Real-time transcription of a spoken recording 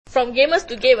From gamers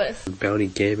to gamers. Bounty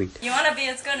gaming. You wanna be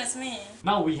as good as me?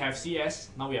 Now we have CS,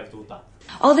 now we have Dota.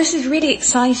 Oh, this is really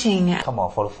exciting. Come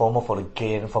on, for the FOMO, for the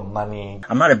gain, for money.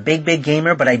 I'm not a big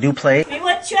gamer, but I do play. We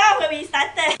were 12 when we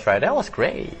started. Right, that was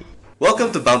great.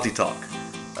 Welcome to Bounty Talk,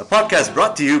 a podcast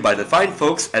brought to you by the fine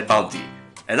folks at Bounty,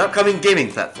 an upcoming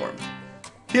gaming platform.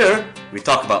 Here, we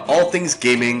talk about all things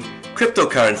gaming,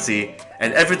 cryptocurrency,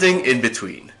 and everything in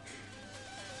between.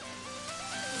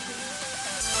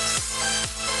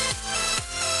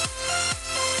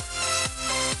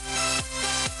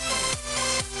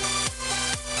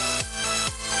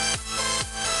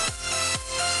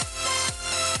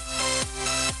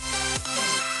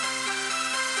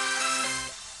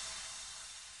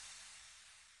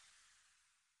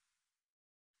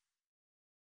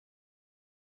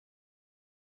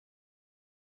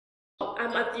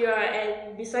 I'm Atira,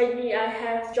 and beside me I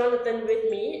have Jonathan with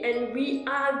me, and we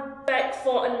are back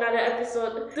for another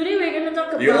episode. Today we're going to talk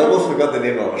about... You almost forgot the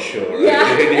name of our show, right? Yeah.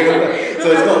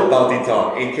 So it's called Bounty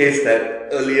Talk, in case that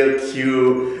earlier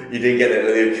cue, you didn't get the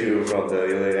earlier cue from the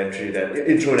earlier entry, that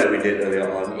intro that we did earlier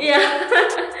on. Yeah.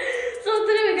 So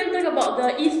today we're going to talk about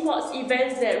the esports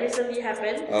events that recently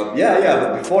happened. But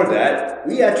before that,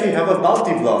 we actually have a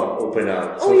Bounty blog open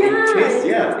up. So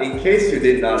in case you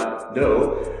did not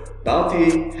know,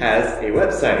 Bounty has a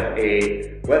website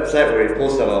where it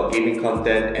posts about gaming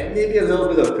content and maybe a little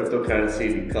bit of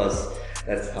cryptocurrency, because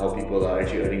that's how people are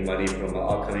actually earning money from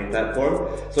our upcoming platform.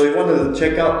 So if you want to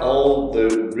check out all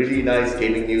the really nice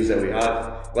gaming news that we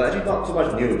have, well, actually not so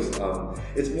much news,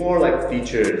 it's more like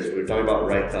features. We're talking about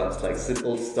write-ups, like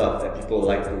simple stuff that people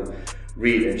like to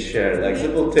read and share, like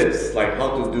simple tips like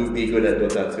how to be good at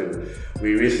Dota 2.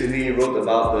 We recently wrote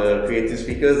about the creative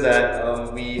speakers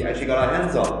that we actually got our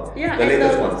hands on. Yeah, the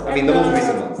latest ones. I mean, the most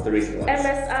recent ones.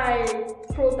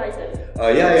 MSI Pro Titan.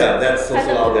 That's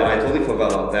also out there. I totally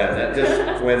forgot about that. That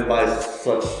just went by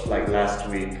such like last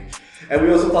week. And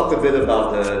we also talked a bit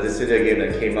about the Dissidia game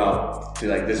that came out to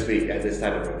like this week at this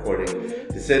time of recording.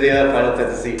 Dissidia Final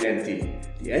Fantasy NT.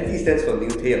 The NT stands for New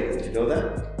Tale. Did you know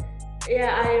that?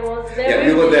 Yeah, I was there. Yeah,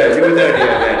 you were there. You were there at the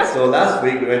event. So last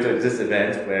week we went to this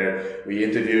event where we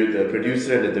interviewed the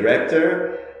producer and the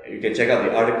director. You can check out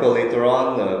the article later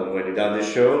on when you're done this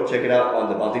show. Check it out on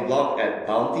the Bounty blog at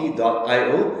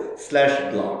bounty.io/blog.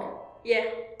 Yeah.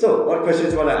 So, what questions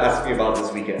do you want to ask me about this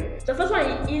weekend? The first one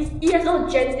is ESL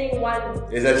Genting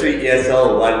 1. It's actually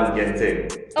ESL 1 Genting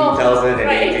 2018.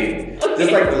 Right. Okay.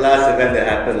 Just like the last event that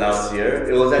happened last year,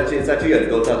 it's actually a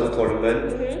Dota 2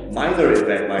 tournament, minor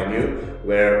event, mind you,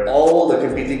 where all the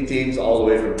competing teams all the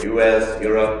way from US,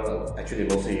 Europe, well, actually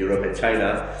mostly Europe and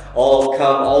China, all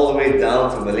come all the way down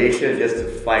to Malaysia just to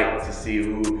fight to see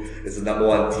who is the number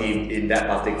one team in that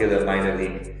particular minor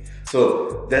league.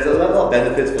 So there's a lot of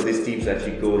benefits for these teams to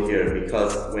actually go here,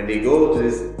 because when they go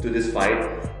to this fight,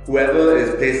 whoever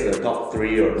is placed in the top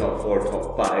 3 or top 4,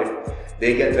 top 5,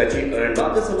 they get to actually earn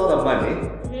not just a lot of money,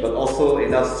 but also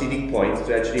enough seeding points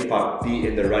to actually be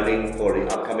in the running for the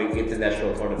upcoming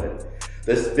international tournament.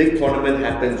 This big tournament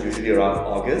happens usually around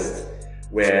August,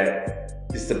 where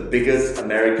it's the biggest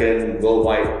American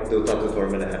worldwide Dota 2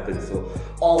 tournament that happens. So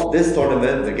all this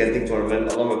tournament, the Genting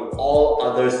tournament, along with all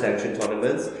other sanctioned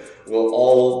tournaments, will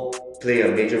all play a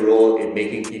major role in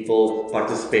making people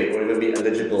participate or even be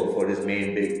eligible for this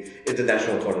main big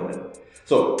international tournament.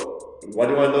 So, what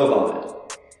do you want to know about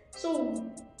it? So,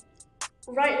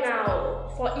 right now,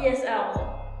 for ESL,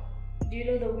 do you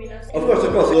know the winners? Of course.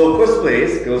 So, first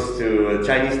place goes to a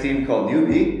Chinese team called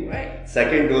Newbie. Right.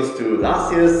 Second goes to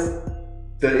last year's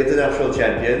the international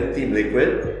champion, Team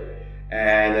Liquid.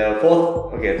 And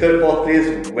third, fourth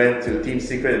place went to Team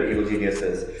Secret and Evil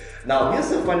Geniuses. Now, here's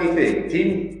the funny thing.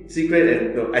 Team Secret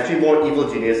and actually more Evil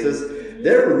Geniuses,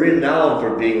 they're renowned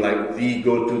for being like the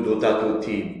go-to Dota 2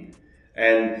 team.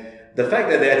 And the fact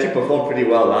that they actually performed pretty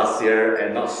well last year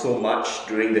and not so much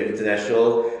during the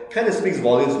international kind of speaks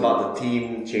volumes about the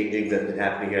team changing that's been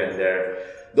happening here and there.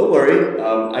 Don't worry,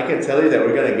 I can tell you that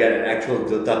we're going to get an actual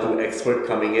Dota 2 expert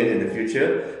coming in the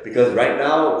future, because right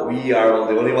now we are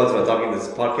the only ones who are talking this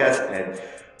podcast, and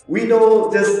we know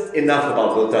just enough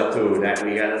about Dota 2 that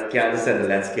we can understand the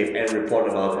landscape and report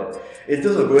about it. In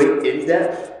terms of going in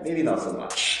depth, maybe not so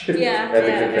much. Yeah, I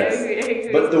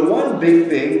agree. But the one big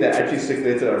thing that actually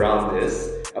circulated around this,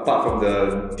 apart from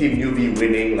the Team Newbie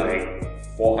winning like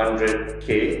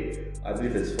 400k, I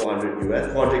believe it's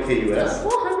 400k US.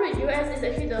 400 US is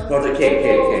actually the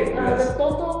 400k the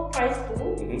total prize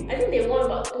pool. I think they won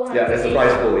about 200. Yeah, that's the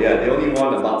prize pool. Yeah, they only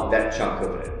won about that chunk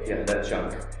of it. Yeah, that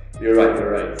chunk. You're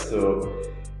right. So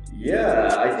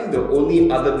Yeah, I think the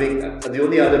only other big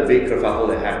kerfuffle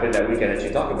that happened that we can actually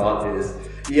talk about is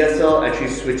ESL actually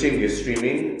switching their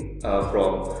streaming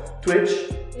from Twitch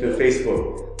to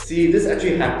Facebook. See, this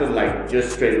actually happened like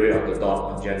just straight away on the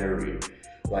dot on January.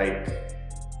 Like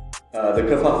the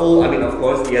kerfuffle, I mean, of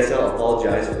course, ESL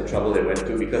apologized for the trouble they went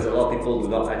through because a lot of people do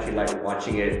not actually like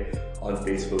watching it on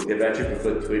Facebook. They actually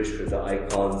prefer Twitch with the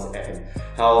icons and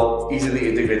how easily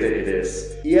integrated it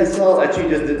is. ESL actually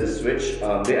just did the switch.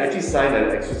 They actually signed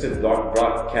an exclusive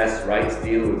broadcast rights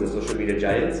deal with the social media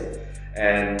giants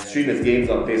and stream its games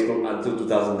on Facebook until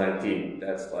 2019.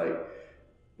 That's like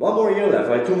one more year left,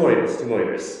 like 2 more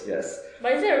years, yes.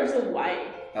 But is there a reason why?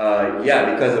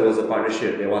 Yeah, because it was a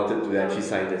partnership. They wanted to actually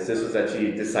sign this. This was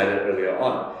actually decided earlier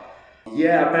on.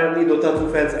 Yeah, apparently Dota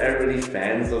 2 fans aren't really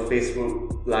fans of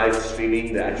Facebook live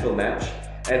streaming the actual match.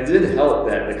 And it didn't help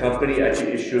that the company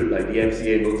actually issued like the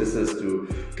MCA notices to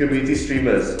community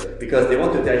streamers because they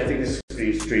wanted to actually take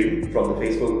this stream from the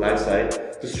Facebook live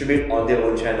site to stream it on their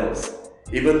own channels.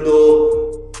 Even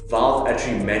though Valve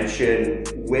actually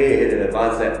mentioned way ahead in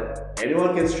advance that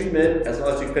anyone can stream it as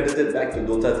long as you credit it back to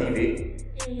Dota TV.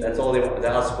 That's all they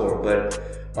asked for. But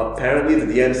apparently the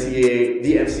DMCA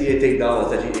takedown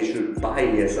was actually issued by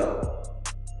ESL,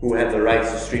 who had the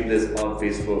rights to stream this on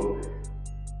Facebook.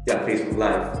 Yeah, Facebook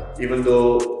Live. Even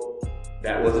though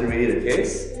that wasn't really the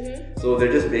case. So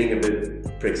they're just being a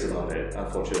bit pricks about it,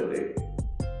 unfortunately.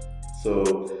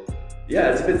 So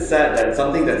yeah, it's a bit sad that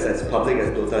something that's as public as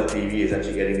Dota TV is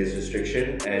actually getting this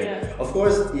restriction. And of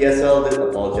course, ESL didn't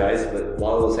apologize, but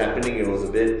while it was happening, it was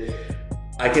a bit.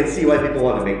 I can see why people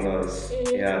want to make noise.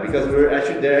 Yeah, because they're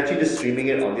actually just streaming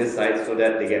it on their site so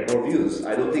that they get more views.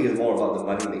 I don't think it's more about the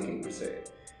money making per se.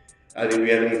 I think we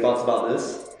have any thoughts about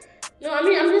this? No, I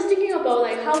mean, I'm just thinking about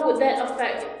like how would that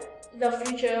affect the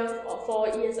future for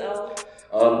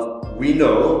ESL? We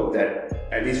know that,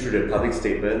 at least through the public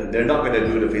statement, they're not going to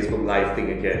do the Facebook Live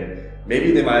thing again.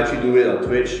 Maybe they might actually do it on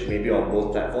Twitch, maybe on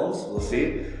both platforms, we'll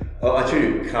see. Actually,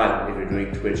 you can't if you're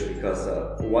doing Twitch because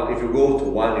if you go to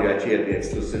one, you actually have to be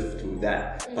exclusive to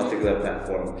that particular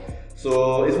platform.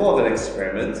 So it's more of an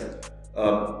experiment.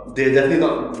 They definitely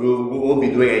won't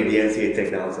be doing any DMCA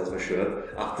takedowns, that's for sure,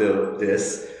 after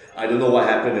this. I don't know what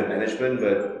happened in management,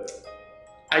 but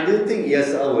I didn't think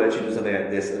ESL would actually do something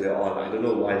like this earlier on. I don't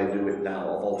know why they do it now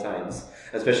of all times,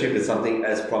 especially if it's something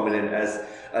as prominent as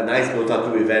a nice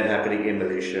Dota 2 event happening in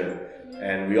Malaysia.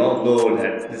 And we all know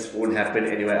that this won't happen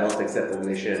anywhere else except for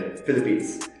Malaysia and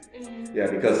Philippines. Yeah,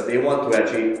 because they want to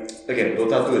actually, again,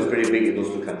 Dota 2 is pretty big in those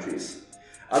two countries.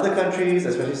 Other countries,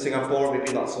 especially Singapore,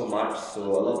 maybe not so much, so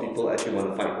a lot of people actually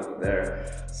want to fight over there.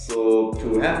 So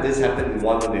to have this happen in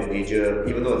one of the major,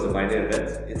 even though it's a minor event,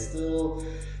 it's still,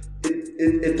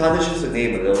 it tarnishes the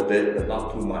name a little bit, but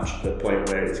not too much to the point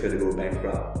where it's going to go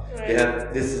bankrupt.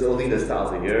 Right. This is only the start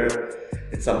of the year.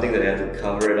 It's something that they have to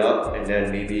cover it up, and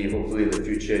then maybe, hopefully in the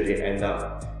future, they end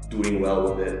up doing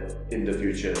well with it in the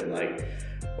future. Like,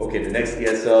 okay, the next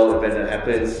ESL event that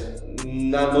happens,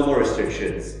 no more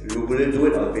restrictions. You wouldn't do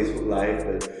it on Facebook Live,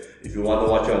 but if you want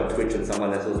to watch it on Twitch and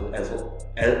someone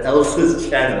else's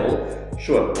channel,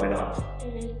 sure, why not?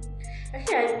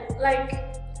 Actually, like,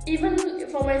 even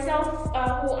for myself, who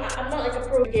I'm not like a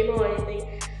pro gamer or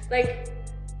anything, like,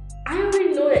 I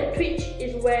already know that Twitch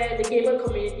is where the gamer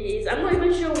community is. I'm not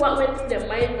even sure what went through their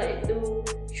mind, like, to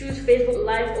choose Facebook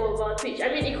Live over Twitch. I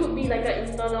mean, it could be like an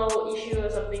internal issue or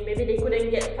something. Maybe they couldn't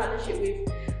get a partnership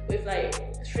with like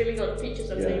streaming on Twitch or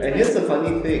something. Yeah. And here's the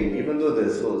funny thing, even though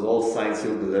this was all signed,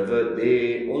 sealed, delivered,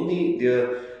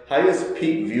 their highest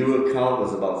peak viewer count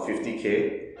was about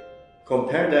 50k.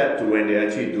 Compare that to when they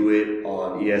actually do it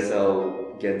on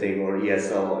ESL Getting or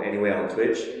ESL or anywhere on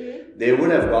Twitch. They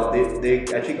would have they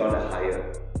actually got it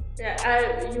higher.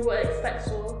 Yeah, you would expect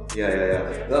so.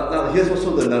 Yeah. Now here's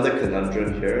also another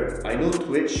conundrum here. I know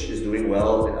Twitch is doing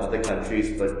well in other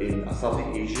countries, but in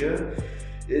Southeast Asia,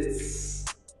 it's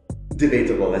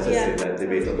debatable. Let's just say that,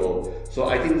 debatable. So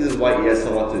I think this is why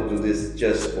ESL wanted to do this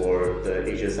just for the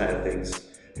Asia side of things.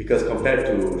 Because compared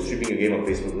to streaming a game on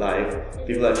Facebook Live,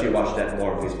 people actually watch that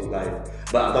more on Facebook Live.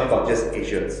 But I'm talking about just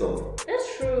Asia itself.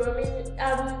 That's true. I mean,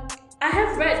 I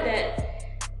have read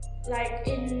that, like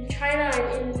in China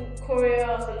and in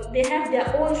Korea or something, they have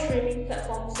their own streaming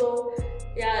platform. So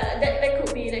yeah, that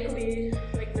could be like the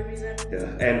reason.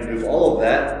 Yeah, and with all of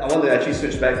that, I want to actually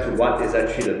switch back to what is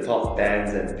actually the top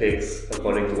bans and picks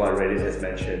according to what Reddit has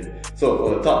mentioned. So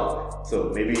for the top,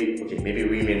 maybe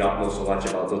we may not know so much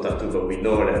about Dota 2, but we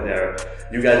know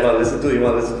that you guys want to listen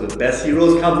to the best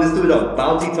heroes. Come listen to it on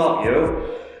Bounty Top,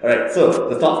 yo. Alright, so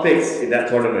the top picks in that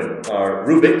tournament are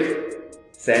Rubik,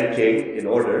 Sand King in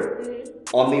order,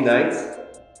 Omni Knight,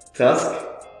 Tusk,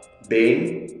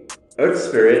 Bane, Earth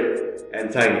Spirit,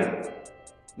 and Tiny.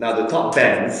 Now the top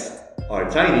bans are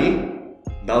Tiny,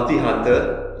 Bounty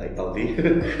Hunter, like Bounty,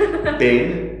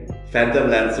 Bane, Phantom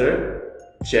Lancer,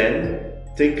 Jen,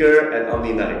 Tinker, and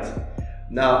Omni Knight.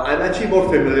 Now, I'm actually more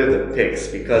familiar with the picks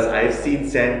because I've seen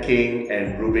Sand King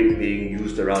and Rubik being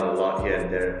used around a lot here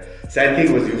and there. Sand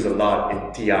King was used a lot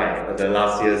in TI, the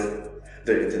last year's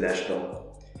the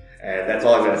International. And that's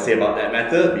all I'm going to say about that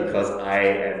matter because I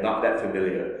am not that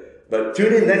familiar. But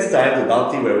tune in next time to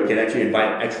Bounty where we can actually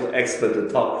invite an actual expert to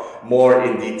talk more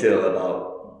in detail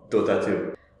about Dota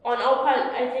 2. On our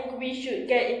part, I think we should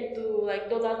get into like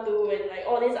Dota 2 and like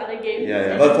all these other games.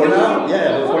 Yeah. But for now,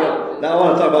 now I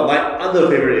want to talk about my other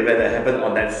favorite event that happened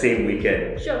on that same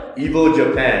weekend. Sure. Evo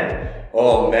Japan.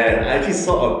 Oh man, I actually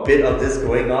saw a bit of this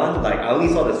going on. Like I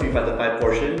only saw the Street Fighter 5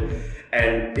 portion,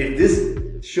 and if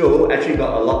this show actually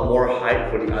got a lot more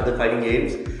hype for the other fighting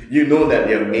games, you know that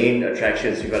their main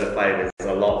attraction, Street Fighter 5, is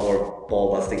a lot more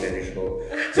ball busting than usual.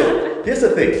 So here's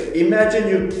the thing: imagine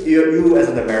you as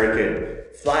an American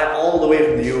fly all the way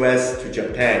from the US to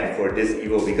Japan for this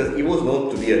Evo because Evo is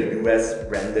known to be a US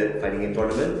branded fighting game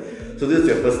tournament. So this is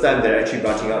your first time they're actually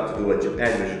branching out to do a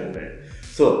Japan version of it.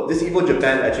 So this Evo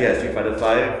Japan actually has Street Fighter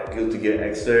 5, Guilty Gear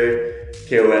Xrd,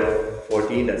 KOF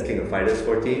 14, that's King of Fighters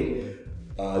 14.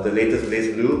 The latest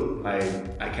Blaze Blue,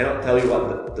 I cannot tell you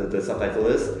what the subtitle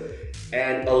is.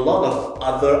 And a lot of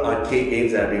other arcade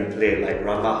games that are being played like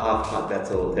Ranma Half Heart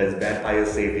Battle, there's Vampire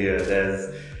Savior,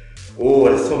 there's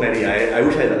so many. I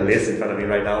wish I had a list in front of me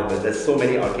right now, but there's so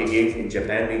many arcade games in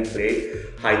Japan being played,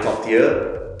 high top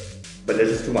tier, but there's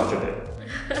just too much of it.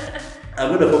 I'm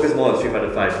going to focus more on Street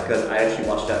Fighter 5 because I actually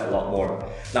watched that a lot more.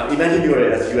 Now imagine you are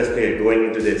as a US player going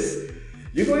into this.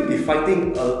 You're going to be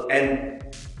fighting, and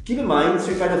keep in mind,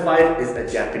 Street Fighter 5 is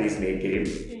a Japanese made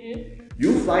game.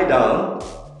 You fly down,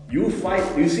 you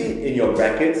fight, you see in your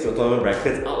brackets, your tournament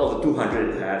brackets, out of the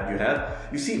 200 you have,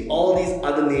 you see all these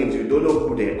other names, you don't know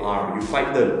who they are, you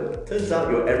fight them. Turns out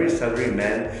your average salary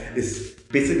man is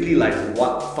basically like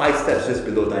 5 steps just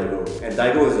below Daigo, and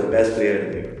Daigo is the best player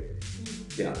in the game.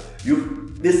 Yeah,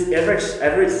 this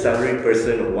average salary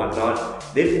person or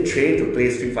whatnot, they've been trained to play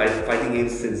Street fighting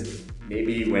games since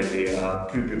maybe when they are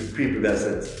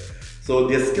pre-pubescent. So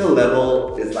their skill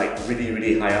level is like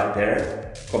really high up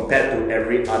there compared to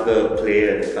every other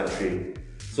player in the country.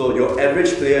 So your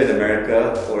average player in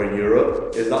America or in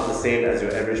Europe is not the same as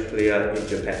your average player in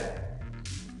Japan.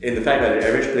 In the fact that the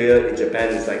average player in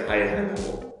Japan is like high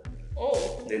level.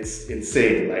 Oh. It's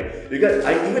insane. Like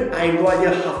I have no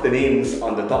idea half the names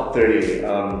on the top 30. Let's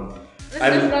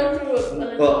just run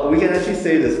through. Well, we can actually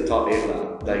say this top 8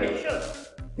 now. Like, Okay, sure.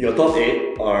 your top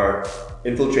 8 are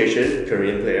Infiltration,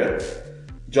 Korean player.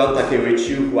 John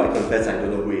Takeuchi, who I confess I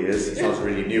don't know who he is. He sounds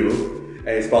really new.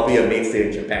 And he's probably a mainstay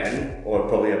in Japan, or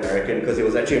probably American, because he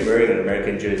was actually wearing an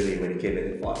American jersey when he came in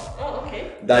and fought. Oh,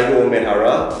 okay. Daigo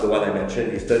Umehara, the one I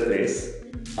mentioned, he's 3rd place.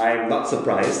 I'm not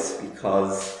surprised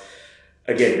because,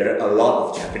 again, there are a lot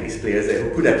of Japanese players there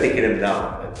who could have taken him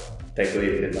down, but thankfully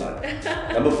they did not.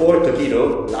 Number 4,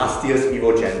 Tokido, last year's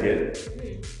Evo champion,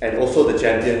 and also the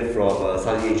champion from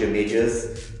Southeast Asia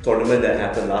Majors tournament that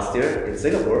happened last year in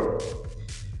Singapore.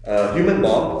 Human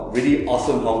Bomb, really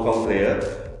awesome Hong Kong player,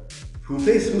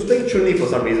 who's playing Chun-Li for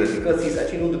some reason because he's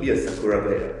actually known to be a Sakura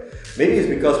player. Maybe it's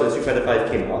because when Street Fighter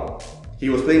 5 came out, he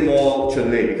was playing more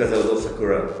Chun-Li because there was no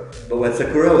Sakura. But when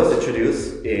Sakura was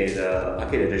introduced in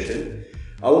Arcade Edition,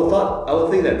 I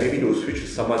would think that maybe he will switch to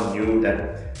someone new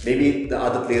that maybe the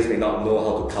other players may not know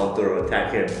how to counter or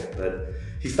attack him. But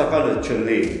he stuck on with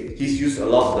Chun-Li. He's used a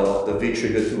lot of the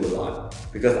V-Trigger too a lot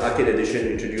because Arcade Edition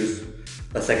introduced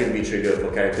a second V-Trigger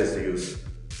for characters to use.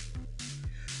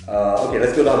 Okay,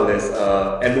 let's go down the list.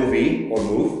 MOV or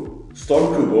Move,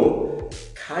 Storm Kubo,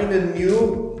 kinda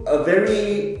new, a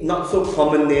very not so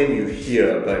common name you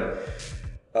hear, but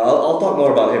I'll talk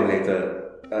more about him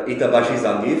later. Itabashi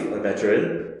Zangief, a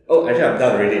veteran. Oh, actually I'm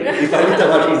done already. If I'm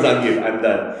Itabashi Zangief, I'm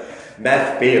done.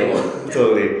 Math fail,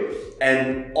 totally.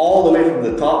 And all the way from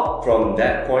the top, from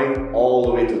that point, all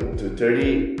the way to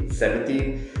 30,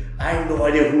 17, I have no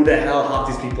idea who the hell half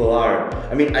these people are.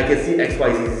 I mean, I can see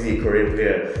XYZZ, Korean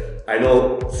player. I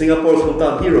know Singapore's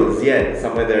hometown hero, Zien,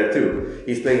 somewhere there too.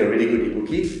 He's playing a really good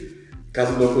Ibuki.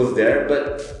 Kazunoko's there,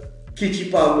 but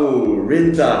Kichipamu,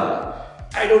 Rinda,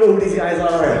 I don't know who these guys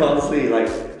are, honestly. Like,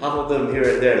 half of them here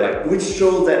and there. Like, which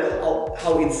shows that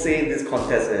how insane this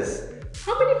contest is.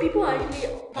 How many people are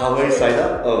actually? How many signed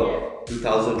up? Oh,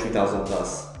 2,000, 3,000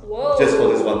 plus. Whoa. Just for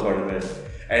this one tournament.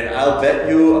 And I'll bet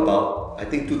you about, I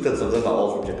think 2/3 of them are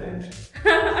all from Japan.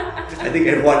 I think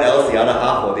everyone else, the other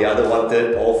half or the other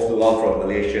 1/3, all flew out from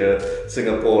Malaysia,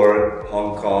 Singapore,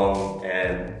 Hong Kong,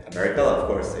 and America, of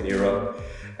course, in Europe.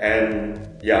 And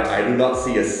yeah, I do not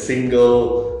see a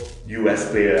single US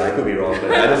player. I could be wrong,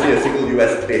 but I don't see a single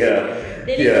US player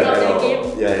They need here to up at their all.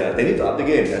 game. Yeah, they need to up the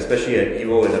game, especially at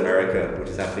EVO in America, which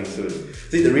is happening soon.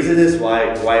 See, the reason is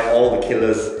why all the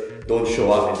killers don't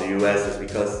show up in the US is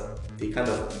because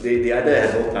they either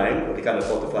have no time or they can't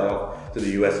afford to fly off to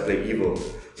the US to play EVO.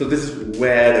 So this is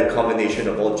where the combination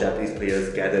of all Japanese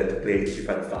players gather to play Street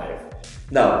Fighter 5.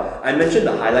 Now, I mentioned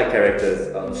the highlight characters,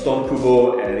 Storm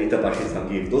Kubo and Itabashi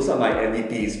Zangief. Those are my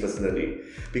MVPs personally,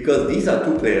 because these are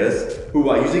two players who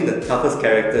are using the toughest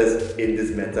characters in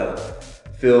this meta,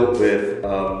 filled with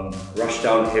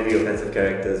rushdown heavy offensive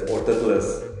characters, or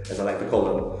turtlers, as I like to call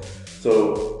them.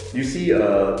 So you see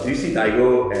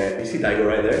Daigo, and you see Daigo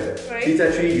right there. Right. He's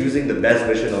actually using the best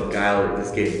version of Guile in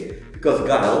this game, because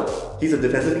Guile, he's a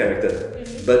defensive character,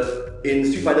 but in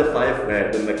Street Fighter V,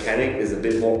 where the mechanic is a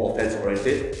bit more offense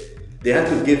oriented, they have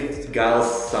to give Guile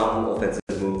some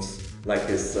offensive moves, like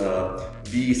his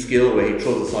V skill where he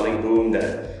throws a sonic boom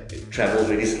that travels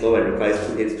really slow and requires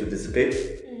 2 hits to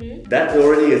dissipate. That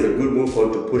already is a good move for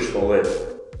him to push forward.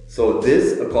 So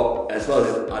this, as well as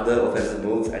his other offensive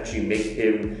moves, actually make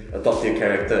him a top tier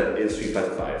character in Street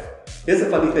Fighter V. Here's a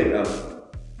funny thing,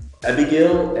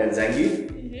 Abigail and Zangief,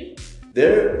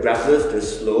 they're grapplers, they're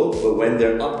slow, but when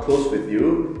they're up close with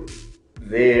you,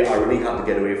 they are really hard to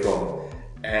get away from.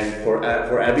 And for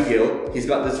Abigail, he's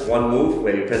got this one move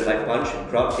where you press light punch and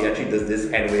crouch, he actually does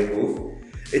this hand wave move.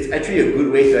 It's actually a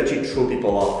good way to actually throw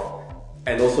people off,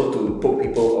 and also to poke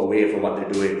people away from what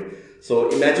they're doing. So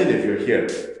imagine if you're here,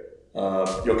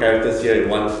 your character's here in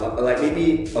one, like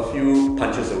maybe a few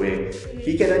punches away.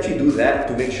 He can actually do that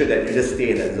to make sure that you just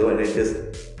stay in that zone and then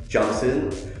just jumps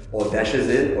in, or dashes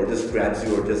in, or just grabs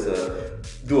you, or just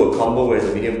do a combo where it's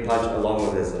a medium punch along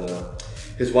with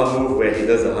his one move where he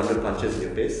does 100 punches in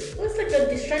your face. It's like a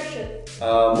distraction.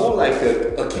 More like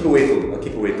a keep away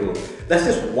tool. That's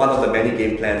just one of the many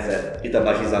game plans that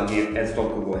Itabashi Zangief and Storm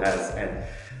Kubo has, and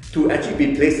to actually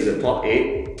be placed in the top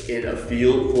 8 in a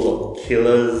field full of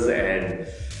killers and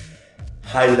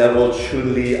high-level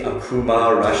Chun-Li,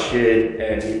 Akuma, Rashid,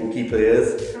 and Ibuki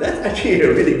players, that's actually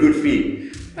a really good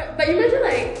feat. But imagine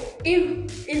like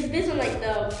if it's based on like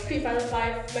the Street Fighter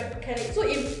 5 mechanic. So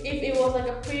if it was like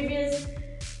a previous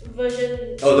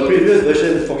version. Oh, the previous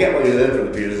version, forget what you learned from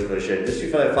the previous version. This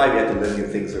Street Fighter 5, you had to learn new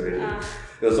things already.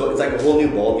 So it's like a whole new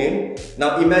ball game.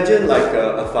 Now imagine like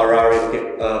a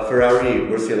Ferrari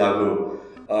Murcielago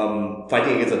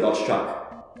fighting against a Dodge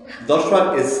truck. Dodge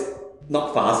truck is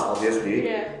not fast, obviously,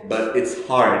 but it's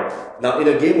hard. Now, in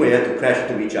a game where you have to crash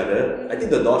into each other, I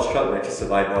think the Dodge truck will actually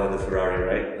survive more than the Ferrari,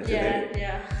 right? What you think?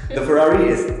 The Ferrari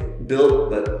is built,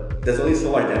 but there's only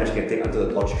so much damage you can take until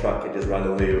the Dodge truck can just run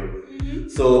over you.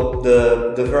 So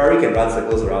the Ferrari can run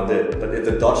circles around it, but if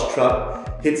the Dodge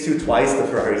truck hits you twice, the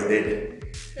Ferrari's dead.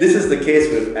 This is the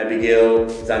case with Abigail,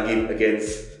 Zangief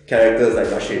against characters like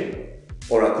Rashid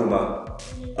or Akuma.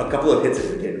 A couple of hits and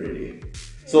you're dead, really.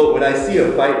 So when I see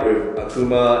a fight with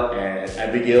Akuma and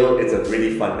Abigail, it's a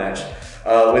really fun match.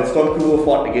 When Storm Kubo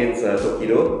fought against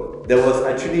Tokido, there was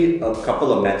actually a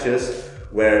couple of matches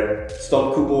where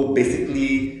Storm Kubo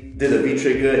basically did a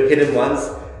V-trigger, hit him once,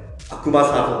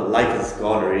 Akuma's half of life is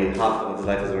gone already, half of his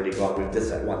life is already gone with just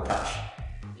that one touch.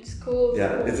 It's cool.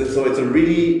 Yeah, it's a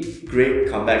really great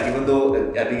comeback, even though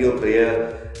an Abigail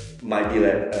player might be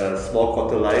like a small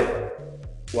quarter life.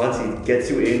 Once he gets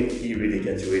you in, he really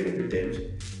gets you in and you're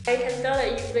dead. I can tell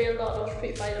that you play a lot of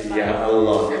Street Fighter 5. Yeah, a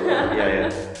lot. Yeah.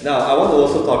 Now, I want to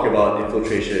also talk about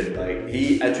Infiltration. Like,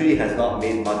 he actually has not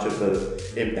made much of an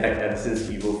impact ever since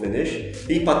EVO finished.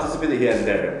 He participated here and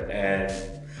there, and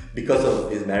because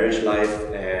of his marriage life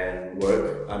and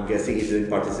work, I'm guessing he didn't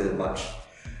participate much.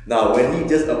 Now, when he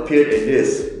just appeared in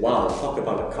this, wow, talk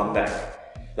about a comeback.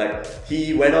 Like,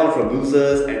 he went on from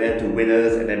losers and then to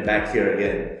winners and then back here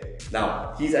again.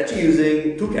 Now, he's actually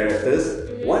using two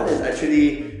characters. One is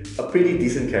actually a pretty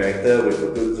decent character with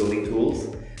good zoning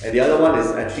tools, and the other one is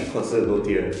actually considered low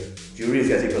tier. Juri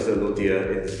is actually considered low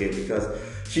tier in this game because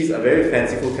she's a very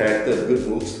fanciful character with good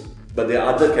moves, but there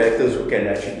are other characters who can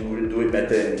actually do it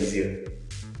better and easier.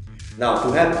 Now,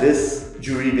 to have this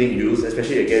Juri being used,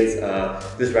 especially against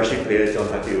this Russian player, John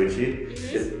Takeuchi,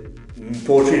 is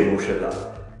poetry in motion.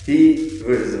 He,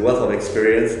 with his wealth of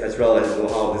experience as well as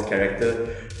know-how of his character,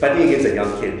 fighting against a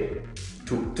young kid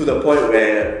to the point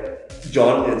where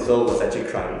John himself was actually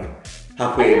crying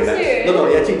halfway in the match. No,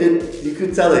 he actually did. You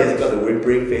could tell that he's got a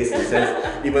whimpering face in a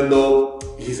sense, even though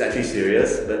he's actually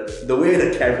serious. But the way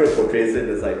the camera portrays it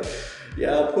is like,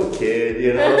 yeah, poor kid,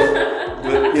 you know.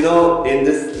 But, you know, in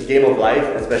this game of life,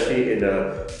 especially in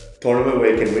a tournament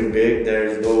where you can win big,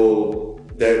 there's no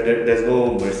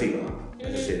mercy.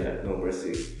 Let's just say that, no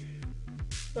mercy.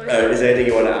 Is there anything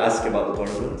you want to ask about the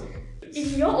tournament?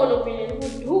 In your own opinion,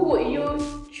 who would you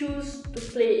choose to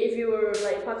play if you were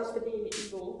like participating in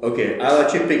Evo? Okay, I'll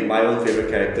actually pick my own favorite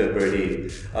character, Birdie.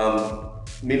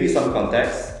 Maybe some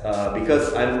context,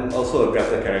 because I'm also a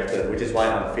grappler character, which is why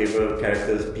I favor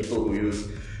people who use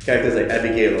characters like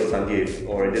Abigail or Zangief,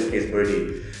 or in this case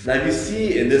Birdie. Now if you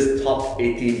see in this top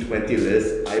 18-20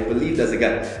 list, I believe there's a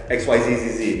guy,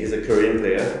 XYZZZ, he's a Korean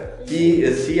player. He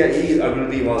is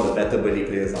arguably one of the better Birdie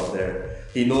players out there.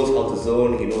 He knows how to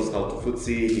zone, he knows how to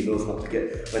footsie, he knows how to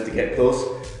when to get close.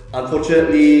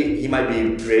 Unfortunately, he might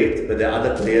be great, but there are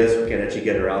other players who can actually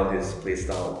get around his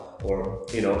playstyle, or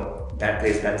bad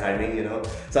plays, bad timing.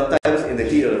 Sometimes in the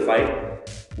heat of the fight,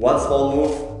 one small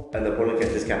move, an opponent can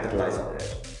just capitalize on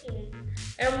it.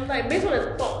 And like based on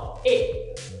the top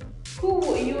 8, who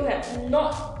would you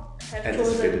not have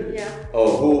chosen? Yeah.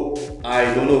 Oh, I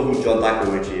don't know who John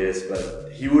Takovich is, but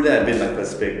he would have been my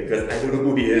first pick because I don't know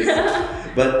who he is.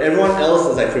 But everyone else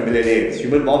is like familiar names.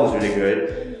 Human Bomb is really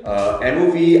good.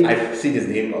 MOV, I've seen his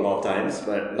name a lot of times,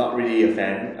 but not really a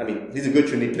fan. I mean, he's a good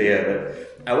Chun-Li player, but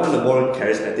I want a more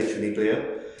charismatic Chun-Li player.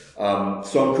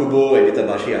 Storm Kubo and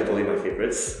Itabashi are totally my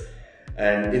favorites.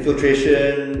 And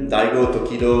Infiltration, Daigo,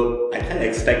 Tokido, I kind of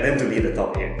expect them to be in the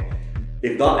top 8.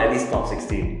 If not, at least top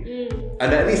 16.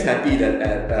 I'm at least happy that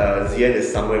Zien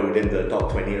is somewhere within the top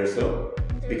 20 or so,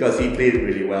 because he played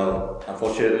really well.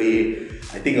 Unfortunately,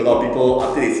 I think a lot of people,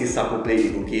 after they see Saku play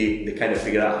Ibuki, they kind of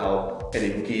figure out how an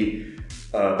Ibuki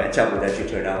matchup would actually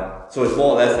turn out. So it's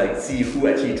more or less like see who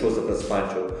actually throws the first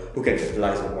punch or who can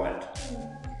capitalize on what.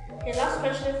 Okay, last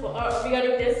question for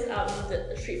regarding this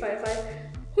the Street Fighter 5.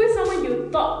 Who is someone you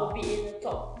thought would be in the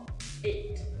top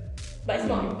 8, but it's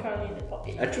not currently in the top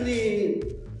 8? Actually,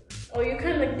 or you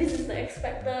kind of like, this is the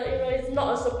expected, it's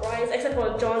not a surprise, except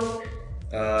for John.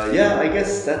 Yeah, I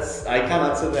guess I can't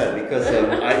answer that because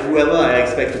whoever I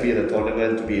expect to be in the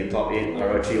tournament to be in top 8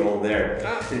 are actually all there.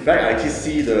 In fact, I actually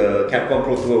see the Capcom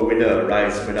Pro Tour winner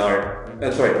Rise Mena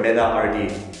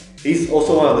RD. He's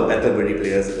also one of the better birdie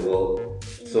players in the world.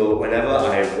 So whenever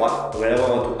I want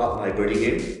to up my birdie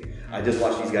game, I just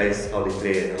watch these guys, how they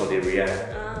play and how they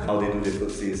react, how they do their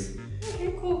footsies.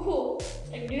 Okay, cool.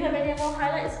 Like, do you have any more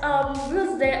highlights?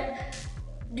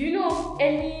 Do you know of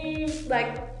any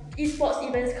like esports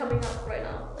events coming up right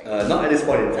now? Not at this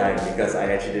point in time because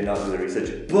I actually did not do the research.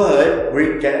 But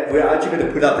we're actually going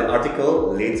to put up an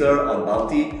article later on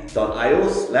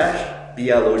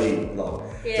bounty.io/BLOG blog.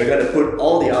 Yeah. We're going to put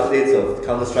all the updates of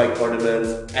Counter-Strike tournaments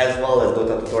as well as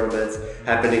Dota 2 tournaments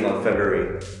happening on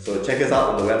February. So check us out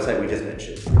on the website we just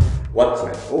mentioned. What was the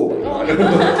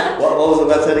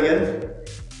website again?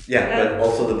 Yeah, but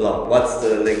also the blog. What's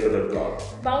the link for the blog?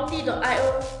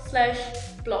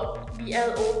 Bounty.io/blog.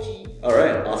 BLOG.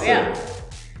 Alright, awesome. Yeah.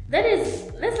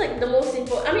 That's like the most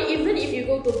simple. I mean, even if you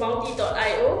go to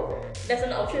bounty.io, there's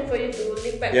an option for you to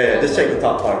link back to Yeah, just check the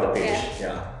top part of the page.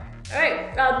 Yeah.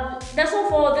 Alright, that's all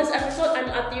for this episode. I'm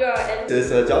Atira and this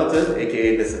is Jonathan,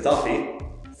 aka Mr. Toffee,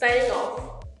 signing off.